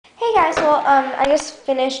guys, well, I just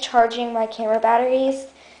finished charging my camera batteries.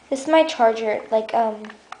 This is my charger, like,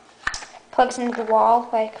 plugs into the wall,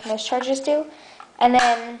 like most chargers do. And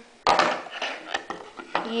then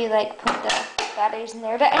you, like, put the batteries in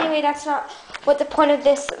there. But anyway, that's not what the point of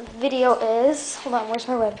this video is. Hold on, where's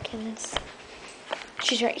my webkins?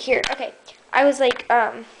 She's right here. Okay, I was, like,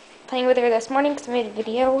 playing with her this morning because I made a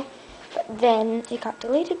video. But then it got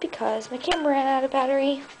deleted because my camera ran out of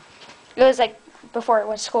battery. It was, like, before I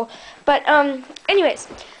went to school. But, anyways,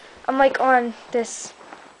 I'm, like, on this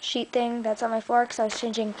sheet thing that's on my floor because I was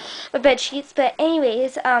changing my bed sheets. But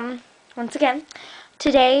anyways, once again,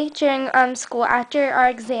 today during school after our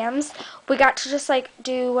exams, we got to just like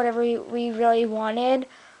do whatever we really wanted.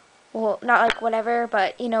 Well, not like whatever,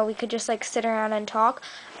 but you know, we could just like sit around and talk.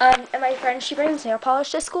 And my friend, she brings nail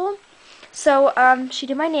polish to school, so she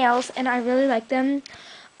did my nails and I really like them.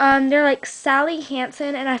 They're like Sally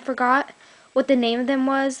Hansen, and I forgot what the name of them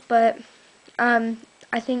was, but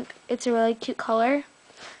I think it's a really cute color.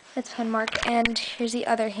 That's pen mark, and here's the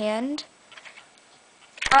other hand.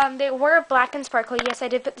 They were black and sparkly. Yes, I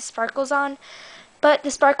did put the sparkles on, but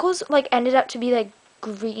the sparkles like ended up to be like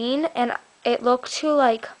green, and it looked too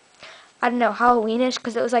like, I don't know, Halloweenish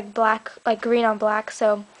because it was like black, like green on black.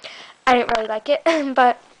 So I didn't really like it.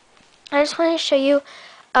 But I just wanted to show you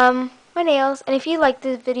my nails, and if you like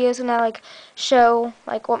the videos when I like show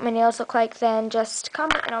like what my nails look like, then just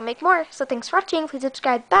comment and I'll make more. So thanks for watching. Please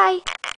subscribe. Bye.